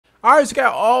Alright, so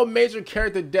got all major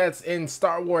character deaths in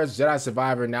Star Wars Jedi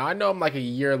Survivor. Now, I know I'm like a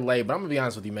year late, but I'm gonna be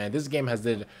honest with you, man. This game has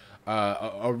did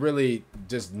a really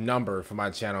just number for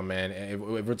my channel, man.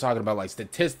 And if we're talking about like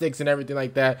statistics and everything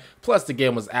like that, plus the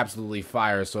game was absolutely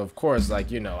fire. So of course,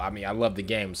 like, you know, I mean, I love the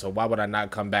game, so why would I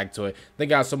not come back to it? Thank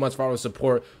you guys so much for all the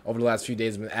support over the last few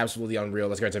days. It's been absolutely unreal.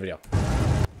 Let's get into the video.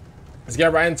 Let's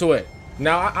get right into it.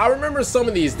 Now, I remember some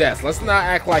of these deaths. Let's not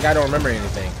act like I don't remember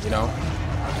anything, you know?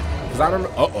 Because I remember...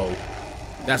 Uh-oh.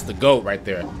 That's the GOAT right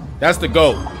there. That's the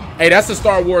GOAT. Hey, that's the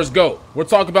Star Wars GOAT. We're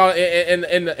talking about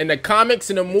in the comics,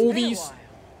 in the movies,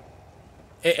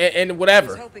 and whatever.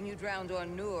 I was hoping you drowned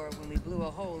on Noor when we blew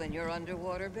a hole in your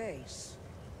underwater base.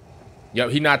 Yo,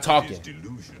 he not talking. It is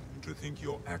delusion to think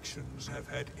your actions have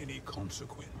had any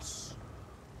consequence.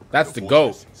 That's the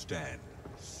GOAT.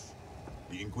 Stands.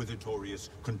 The Inquisitorius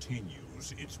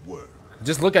continues its work.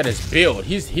 Just look at his build.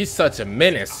 He's such a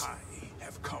menace. I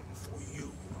have come for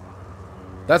you.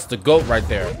 That's the GOAT right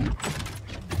there.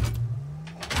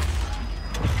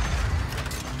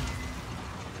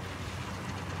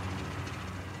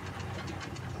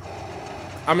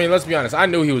 I mean, let's be honest. I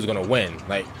knew he was gonna win.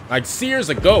 Like Seer's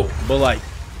a GOAT, but like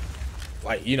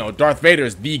you know, Darth Vader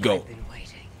is the GOAT.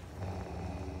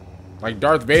 Like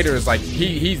Darth Vader is like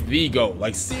he's the GOAT.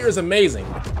 Like Seer is amazing.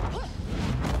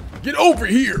 Get over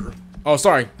here! Oh,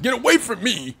 sorry. Get away from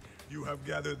me! You have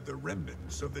gathered the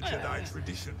remnants of the Jedi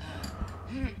tradition.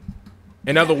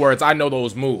 In other words, I know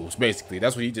those moves. Basically,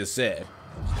 that's what he just said.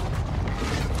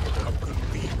 How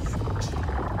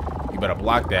convenient. You better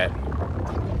block that.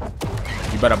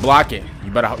 You better block it.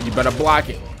 You better block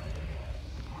it.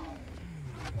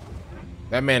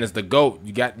 That man is the GOAT.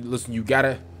 You got listen. You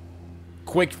gotta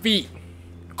quick feet.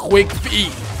 Quick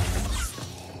feet.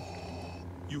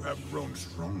 You have grown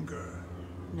stronger.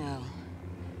 No.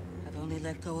 I've only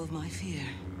let go of my fear.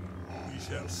 We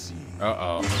shall see.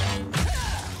 Uh-oh.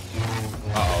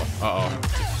 Uh-oh. Uh-oh.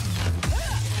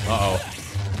 Uh-oh.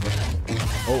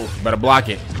 Oh, you better block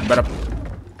it. You better...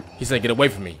 He said, get away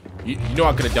from me. You know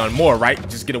I could have done more, right?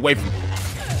 Just get away from me.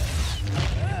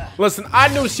 Listen, I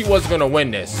knew she wasn't gonna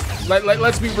win this. Like,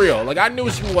 let's be real. Like, I knew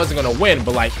she wasn't gonna win,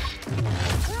 but like...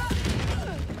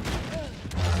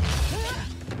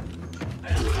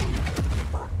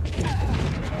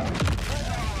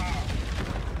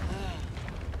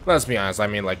 Let's be honest. I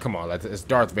mean, like, come on. It's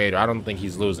Darth Vader. I don't think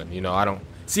he's losing. You know, I don't...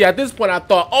 See, at this point, I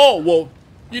thought, oh, well,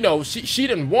 you know, she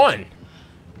didn't won.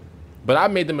 But I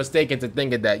made the mistake into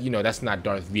thinking that, you know, that's not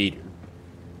Darth Vader.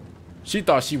 She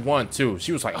thought she won, too.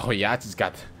 She was like, oh, yeah, I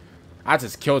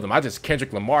just killed him. I just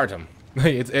Kendrick Lamar'd him.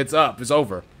 It's up. It's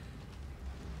over.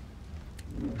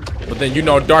 But then, you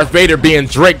know, Darth Vader being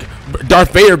Drake,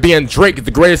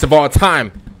 the greatest of all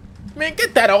time. Man,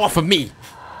 get that off of me.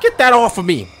 Get that off of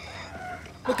me.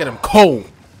 Look at him cold.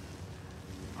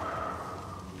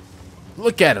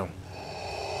 Look at him.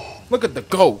 Look at the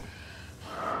GOAT.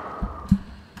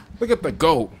 Look at the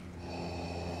GOAT.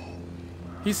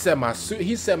 He set my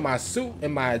suit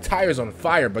and my attire's on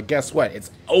fire, but guess what? It's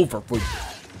over for you.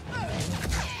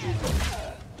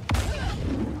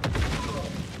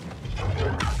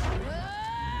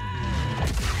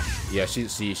 Yeah,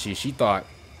 she thought.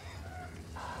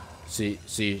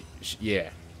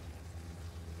 Yeah.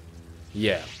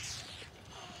 Yeah.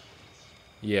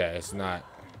 Yeah, it's not.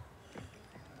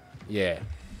 Yeah.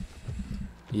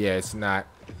 Yeah, it's not.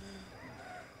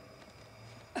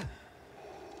 I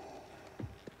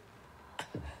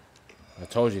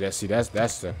told you that. See, that's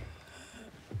the.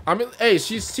 I mean, hey,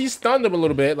 she stunned him a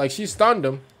little bit. Like she stunned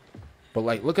him, but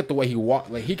like, look at the way he walked.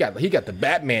 Like he got the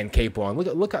Batman cape on.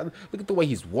 Look at the way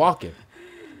he's walking.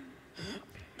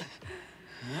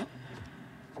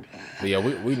 But yeah,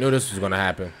 we knew this was gonna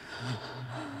happen.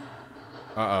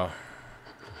 Uh-oh.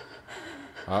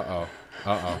 Uh-oh.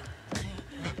 Uh-oh.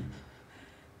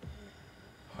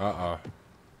 Uh-oh.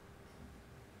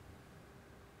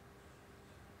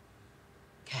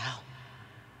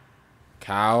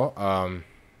 Cal.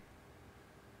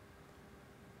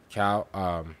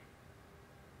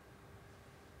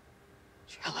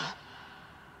 Trilla.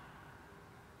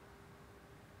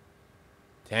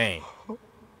 Dang.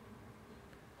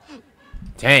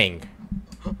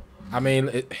 I mean,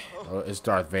 it's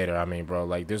Darth Vader. I mean, bro,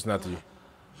 like, there's nothing.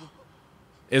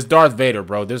 It's Darth Vader,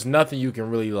 bro. There's nothing you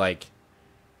can really, like.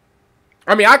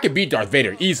 I mean, I could beat Darth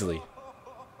Vader easily.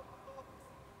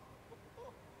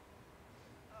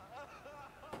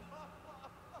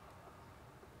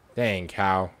 Dang,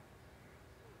 Cal.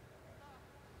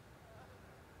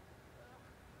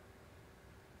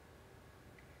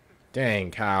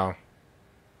 Dang, Cal.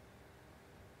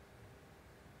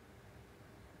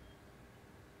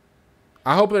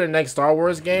 I hope in the next Star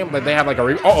Wars game, like they have like a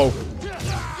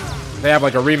they have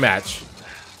like a rematch.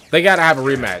 They gotta have a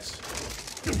rematch.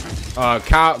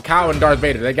 Cal and Darth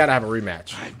Vader, they gotta have a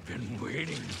rematch. I've been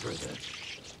waiting for this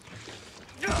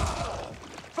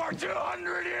for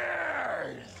 200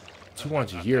 years.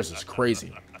 200 years is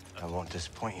crazy. I won't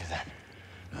disappoint you then.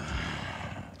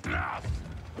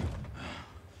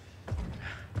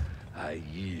 I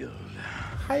yield.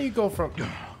 How you go from? Yeah.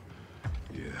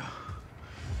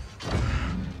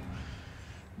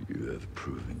 You have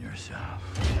proven yourself.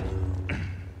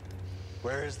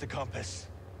 Where is the compass?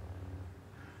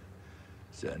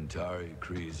 Centauri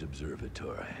Kree's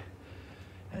observatory,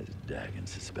 as Dagon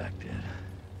suspected.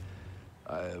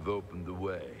 I have opened the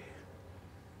way.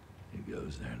 He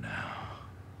goes there now.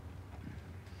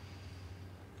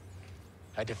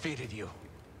 I defeated you.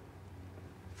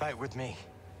 Fight with me.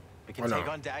 We can take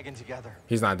on Dagon together.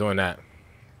 He's not doing that.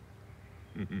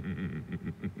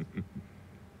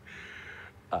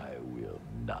 I will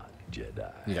not,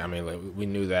 Jedi. Yeah, I mean, like, we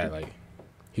knew that. Like,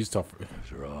 he's tough.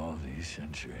 After all these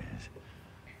centuries,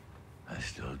 I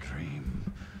still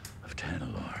dream of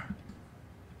Tanalorr.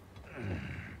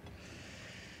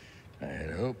 I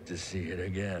had hoped to see it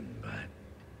again, but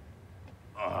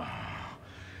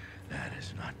that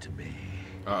is not to be.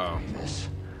 This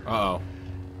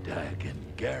Dagon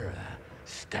Gera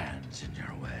stands in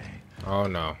your way. Oh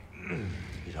no.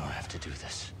 You don't have to do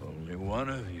this. Only one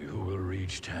of you will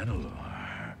reach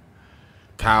Tanalorr.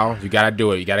 Cal, you gotta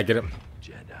do it. You gotta get him.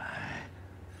 Jedi,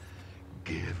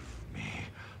 give me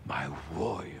my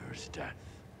warrior's death.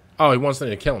 Oh, he wants them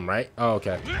to kill him, right? Oh,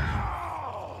 okay.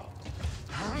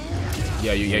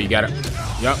 Yeah, you got it.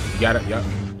 Yep, you got it. Yep.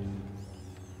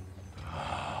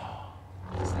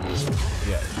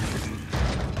 Yeah.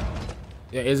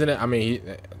 Yeah, isn't it? I mean,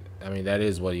 that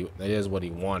is what he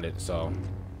wanted. So.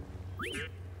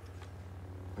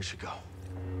 We should go.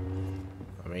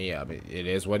 I mean, yeah, but it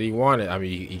is what he wanted. I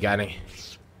mean, you got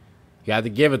to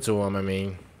give it to him. I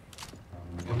mean.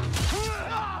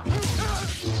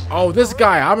 Oh, this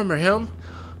guy, I remember him.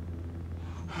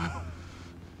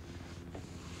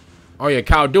 Oh yeah,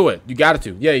 Cal, do it. You got it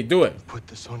to. Yeah, you do it. Put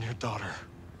this on your daughter.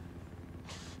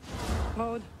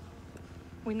 Maud,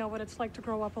 we know what it's like to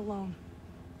grow up alone.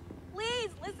 Please,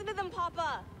 listen to them,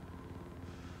 Papa.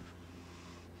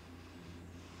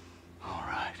 All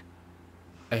right.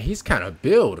 Hey, he's kind of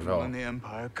built, though. When the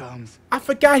Empire comes, I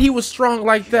forgot he was strong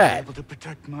like I'll that. be able to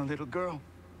protect my little girl.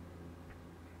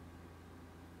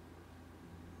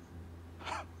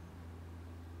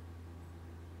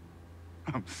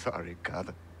 I'm sorry,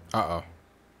 God. Uh-oh.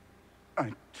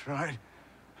 I tried.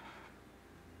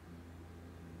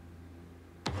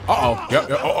 Uh-oh. Yep.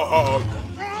 Uh-oh.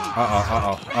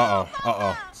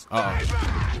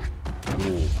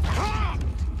 Ooh.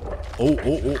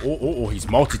 Oh, he's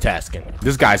multitasking.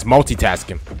 This guy's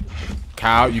multitasking.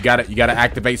 Kyle, you gotta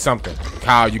activate something.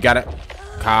 Kyle,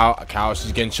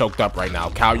 she's getting choked up right now.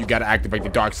 Kyle, you gotta activate the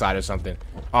dark side or something.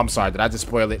 Oh, I'm sorry, did I just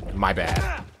spoil it? My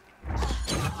bad.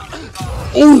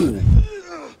 Ooh!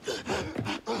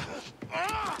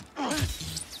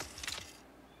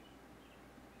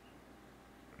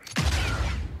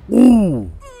 Ooh!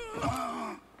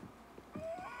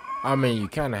 I mean, you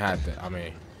kind of had to. I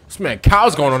mean, this man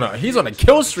Kyle's going on he's on a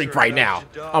kill streak right now.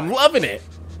 I'm loving it.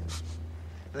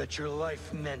 That your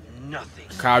life meant nothing.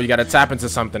 Kyle, you gotta tap into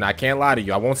something. I can't lie to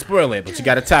you. I won't spoil it, but you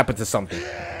gotta tap into something.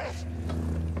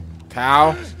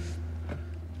 Kyle.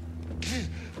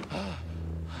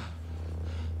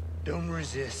 Don't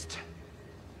resist.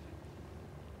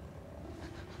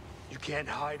 You can't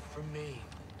hide from me.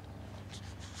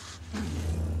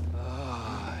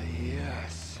 Ah,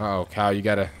 yes. Uh-oh, Kyle, you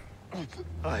gotta.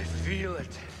 I feel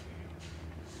it.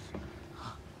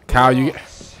 Kyle, you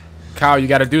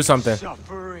gotta do something.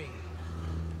 Suffering,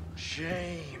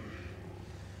 shame,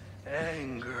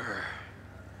 anger.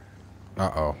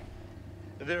 Uh-oh.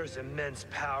 There's immense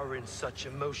power in such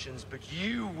emotions, but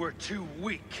you were too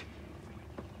weak.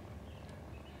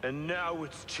 And now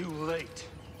it's too late.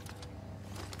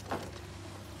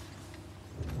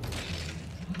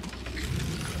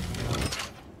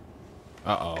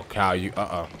 Uh-oh, Kyle, you,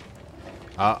 uh-oh.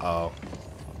 Uh-oh.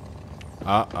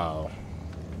 Uh-oh.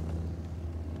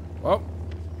 Well.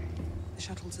 The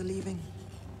shuttles are leaving.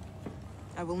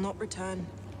 I will not return.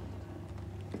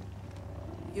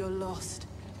 You're lost.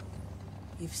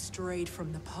 You've strayed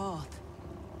from the path.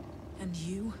 And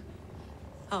you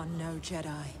are no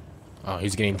Jedi. Oh,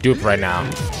 he's getting duped right now.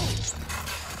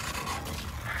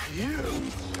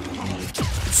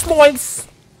 Sloinks!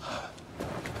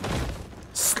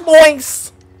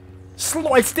 Sloinks!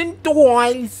 Sloinks and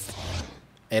doors!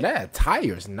 Hey, that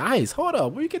attire is nice. Hold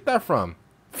up, where you get that from?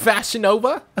 Fashion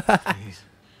Nova. Please.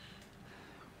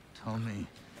 Tell me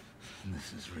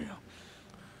this is real.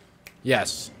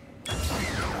 Yes.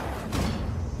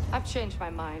 I've changed my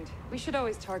mind. We should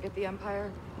always target the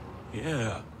Empire.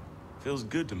 Yeah. Feels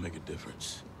good to make a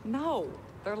difference. No,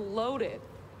 they're loaded.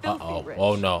 Filthy rich.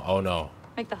 Oh no. Oh no.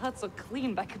 Make the huts look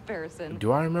clean by comparison.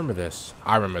 Do I remember this?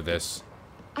 I remember this.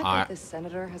 I bet this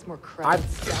senator has more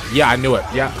credits. Yeah, I knew it.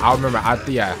 Yeah, I remember.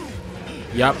 Yeah.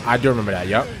 Yep, I do remember that.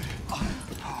 Yep.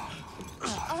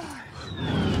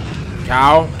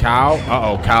 Cow.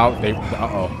 Uh-oh, cow.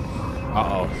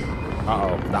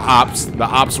 The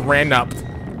ops ran up.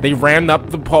 They ran up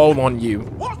the pole on you.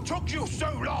 What took you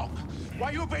so long?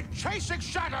 While you've been chasing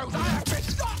shadows, I have been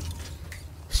stuck.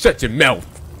 Shut your mouth.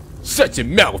 Shut your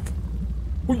mouth.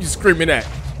 Who you screaming at?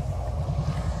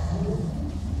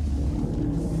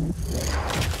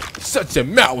 Shut your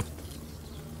mouth.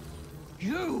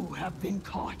 You have been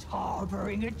caught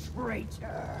harboring a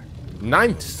traitor.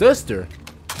 Ninth sister?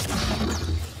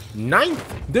 Ninth?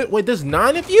 Wait, there's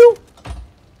 9 of you?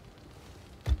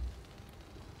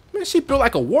 Man, she built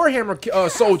like a Warhammer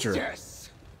soldier. Yes.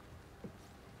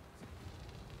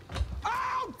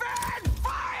 Open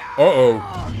fire! Uh-oh.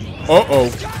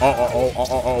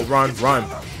 Run.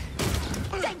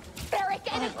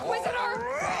 Beric and Inquisitor!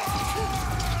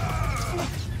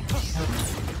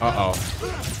 Uh-oh.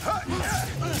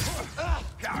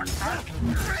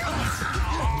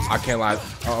 I can't lie.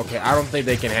 Oh, okay, I don't think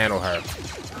they can handle her.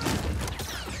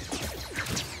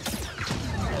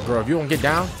 Girl, if you don't get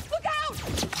down. Look out!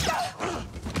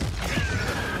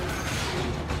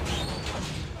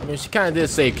 I mean, she kind of did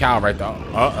save Cal right there.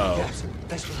 Uh-oh.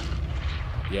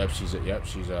 Yep.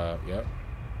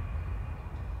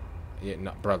 Yeah,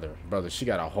 no, brother, she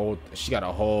got a whole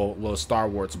little Star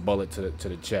Wars bullet to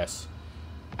the chest.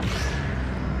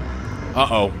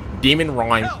 Uh-oh. Demon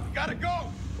rhyme. Gotta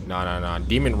go. No.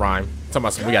 Demon rhyme. Talking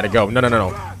about some, we gotta go. No.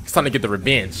 It's time to get the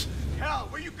revenge. Hell,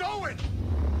 where you going?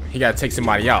 He gotta take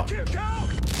somebody out.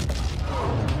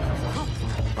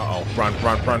 Uh-oh.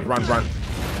 Run.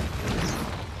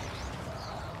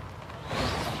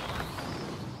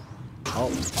 Oh.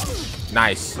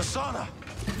 Nice. Masana!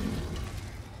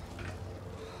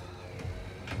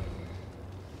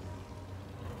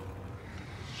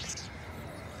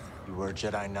 You were a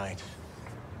Jedi Knight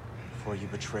before you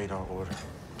betrayed our order.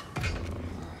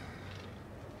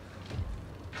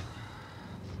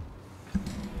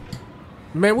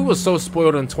 Man, we were so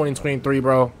spoiled in 2023,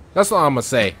 bro. That's all I'm gonna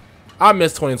say. I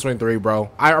miss 2023, bro.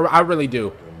 I really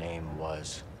do. Your name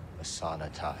was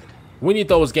Masana Tide. We need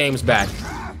those games back.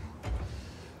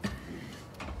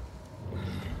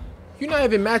 You're not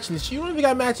even matching. You don't even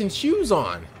got matching shoes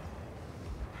on.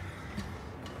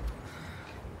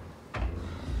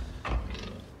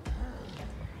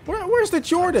 Where's the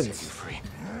Jordans?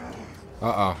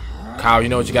 Uh-oh. Kyle, you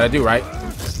know what you gotta do, right?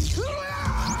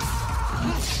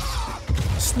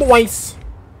 Slice.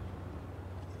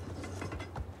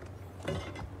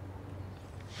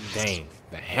 Dang,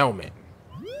 the helmet.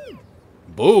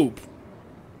 Boob.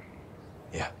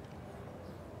 Yeah.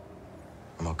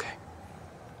 I'm okay.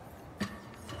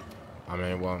 I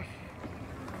mean, well.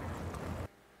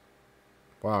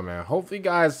 Wow, man. Hopefully you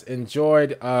guys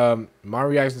enjoyed my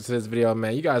reaction to this video,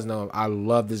 man. You guys know I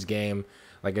love this game.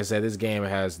 Like I said, this game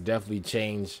has definitely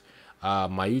changed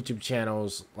my YouTube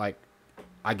channel's, like,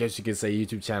 I guess you could say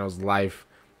YouTube channel's life.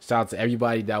 Shout out to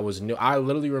everybody that was new. I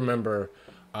literally remember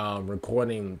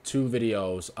recording 2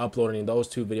 videos, uploading those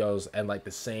 2 videos and like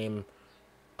the same,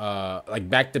 like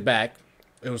back to back.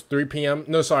 It was 3 p.m.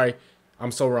 No, sorry.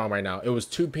 I'm so wrong right now. It was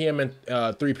 2 p.m. and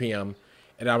 3 p.m.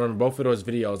 And I remember both of those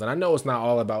videos. And I know it's not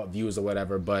all about views or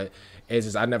whatever, but it's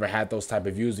just I never had those type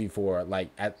of views before, like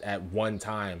at one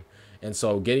time. And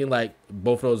so getting like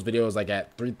both of those videos like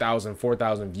at 3,000,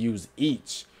 4,000 views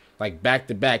each, like back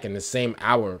to back in the same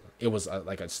hour, it was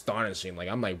like astonishing. Like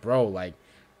I'm like, bro, like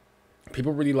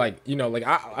people really like, you know, like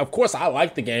of course I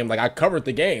like the game, like I covered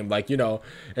the game, like, you know,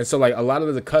 and so like a lot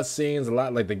of the cutscenes, a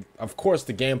lot like of course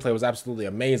the gameplay was absolutely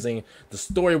amazing. The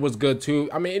story was good too.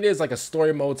 I mean, it is like a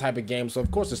story mode type of game, so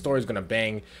of course the story is gonna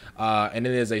bang. And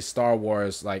it is a Star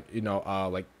Wars, like, you know,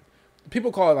 like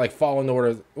people call it like Fallen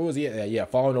Order. What was it? Yeah,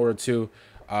 Fallen Order 2.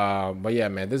 But yeah,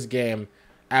 man, this game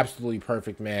absolutely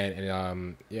perfect, man.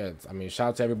 And yeah, I mean, shout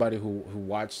out to everybody who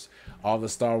watched all the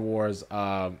Star Wars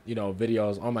you know,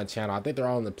 videos on my channel. I think they're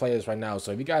all in the playlist right now,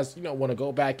 so if you guys, you know, want to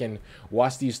go back and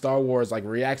watch these Star Wars like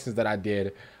reactions that I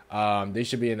did, they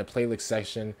should be in the playlist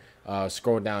section.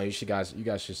 Scroll down, you guys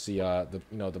should see the,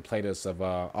 you know, the playlist of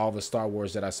all the Star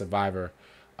Wars Jedi Survivor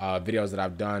videos that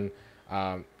I've done.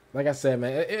 Like I said,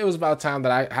 man, it was about time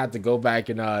that I had to go back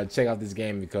and check out this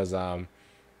game, because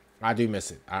I do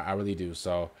miss it. I really do.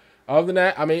 So other than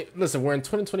that, I mean, listen, we're in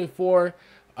 2024.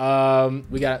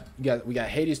 We got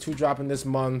Hades 2 dropping this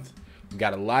month. We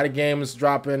got a lot of games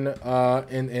dropping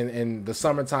in the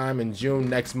summertime, in June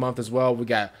next month as well. We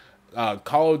got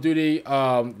Call of Duty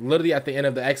literally at the end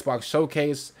of the Xbox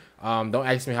showcase. Don't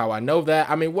ask me how I know that.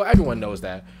 I mean, well, everyone knows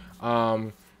that.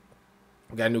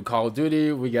 We got new Call of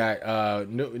Duty. We got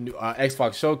new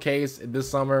Xbox showcase this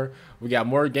summer. We got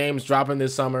more games dropping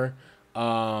this summer.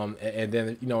 And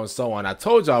then, you know, and so on. I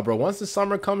told y'all, bro, once the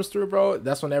summer comes through, bro,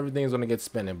 that's when everything's gonna get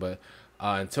spinning. But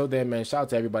until then, man, shout out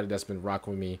to everybody that's been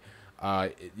rocking with me,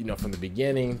 you know, from the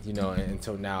beginning, you know,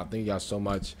 until now. Thank y'all so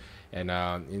much. And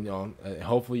you know,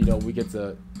 hopefully, you know, we get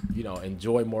to, you know,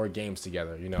 enjoy more games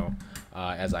together, you know,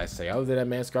 as I say. Other than that,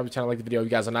 man, subscribe to the channel, like the video. If you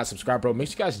guys are not subscribed, bro, make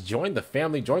sure you guys join the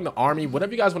family, join the army,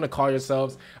 whatever you guys want to call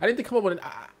yourselves. I need to come up with an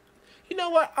you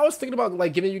know what, I was thinking about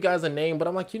like giving you guys a name, but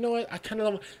I'm like, you know what, I kind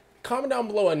of comment down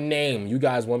below a name you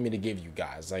guys want me to give you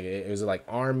guys. Like, it was like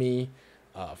army,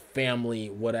 family,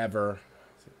 whatever,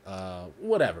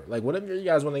 whatever. Like, whatever you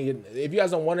guys want to get. If you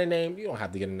guys don't want a name, you don't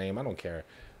have to get a name. I don't care.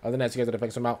 Other than that, you guys are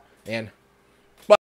the I'm out, and